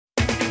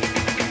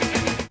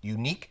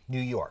Unique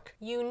New York.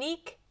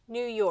 Unique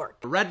New York.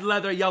 Red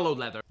leather, yellow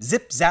leather.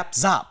 Zip, zap,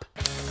 zop.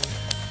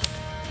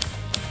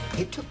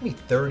 It took me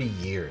 30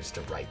 years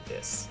to write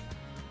this.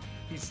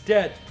 He's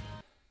dead.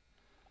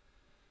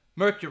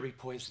 Mercury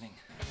poisoning.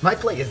 My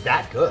play is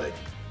that good.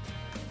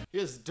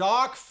 His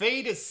dark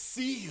fate is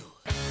sealed.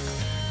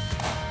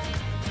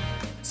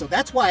 So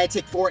that's why I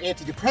take 4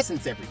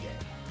 antidepressants every day.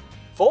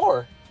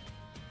 4?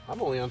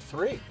 I'm only on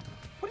 3.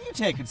 What are you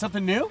taking,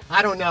 something new?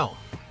 I don't know,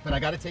 but I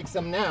gotta take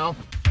some now.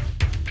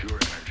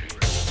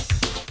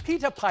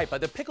 Peter Piper,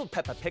 the pickled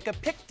pepper picker,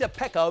 picked a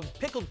peck of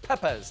pickled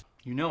peppers.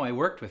 You know I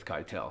worked with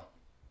Keitel.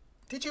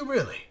 Did you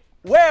really?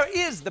 Where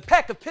is the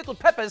peck of pickled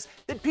peppers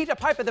that Peter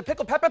Piper, the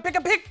pickled pepper picker,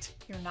 picked?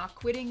 You're not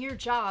quitting your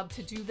job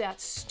to do that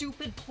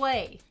stupid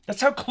play.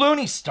 That's how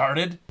Clooney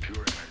started.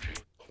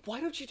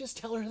 Why don't you just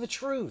tell her the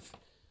truth?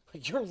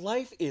 Your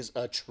life is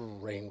a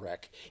train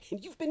wreck,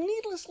 and you've been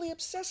needlessly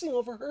obsessing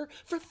over her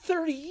for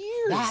 30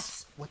 years.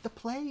 That's what the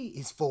play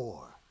is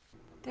for.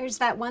 There's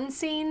that one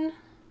scene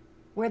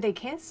where they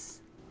kiss.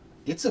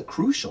 It's a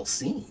crucial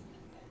scene.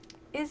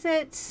 Is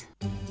it?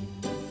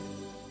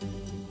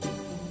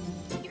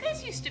 You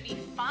guys used to be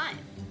fun.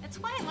 That's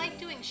why I like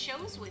doing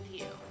shows with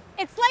you.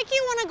 It's like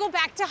you want to go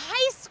back to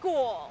high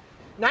school.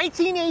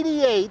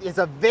 1988 is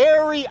a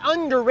very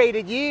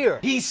underrated year.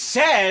 He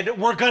said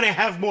we're gonna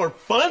have more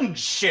fun,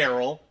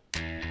 Cheryl.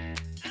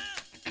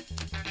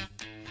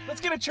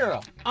 Let's get a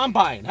churro. I'm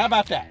buying. How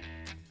about that?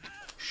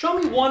 Show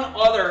me one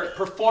other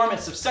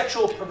performance of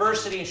sexual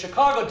perversity in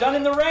Chicago done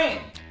in the rain.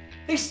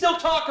 They still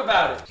talk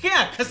about it.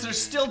 Yeah, because they're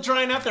still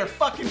drying out their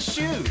fucking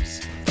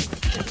shoes.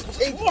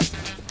 Hey, look.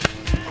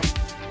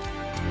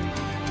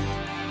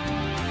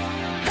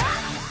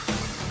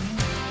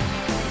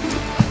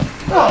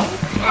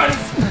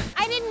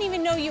 I didn't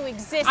even know you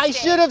existed. I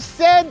should have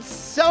said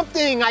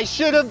something. I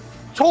should have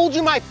told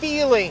you my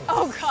feelings.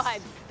 Oh, God.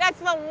 That's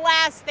the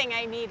last thing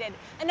I needed.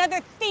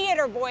 Another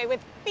theater boy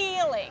with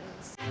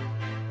feelings.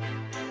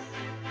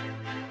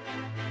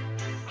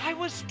 I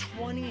was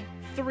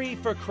 23,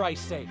 for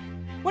Christ's sake.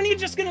 When are you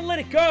just gonna let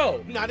it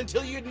go? Not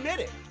until you admit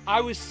it.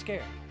 I was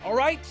scared, all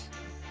right?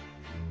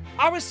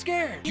 I was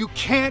scared. You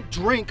can't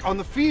drink on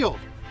the field.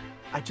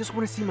 I just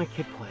want to see my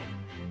kid play.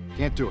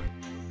 Can't do it.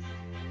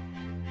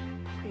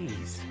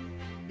 Please.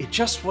 It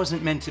just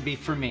wasn't meant to be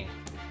for me.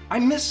 I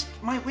missed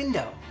my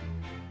window.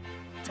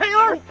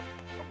 Taylor!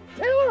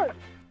 Taylor!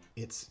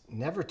 It's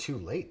never too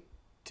late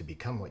to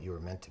become what you were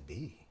meant to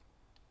be.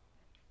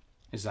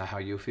 Is that how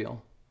you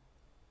feel?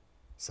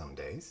 Some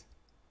days.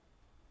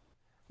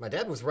 My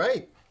dad was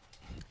right.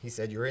 He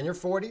said you're in your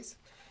 40s.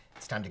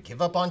 It's time to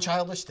give up on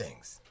childish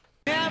things.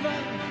 Never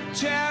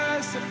tear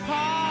us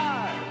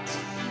apart.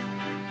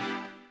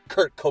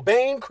 Kurt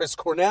Cobain, Chris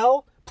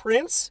Cornell,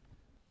 Prince,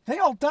 they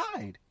all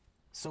died.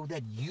 So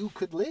that you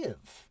could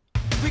live.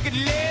 We could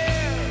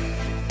live.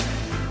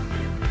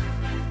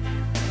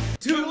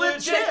 Too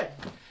legit!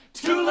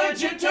 Too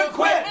legit to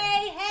quit!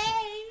 Hey,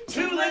 hey!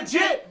 Too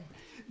legit!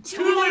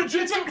 Too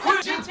legit to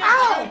quit!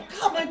 Ow!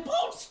 God, my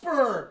bone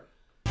spur!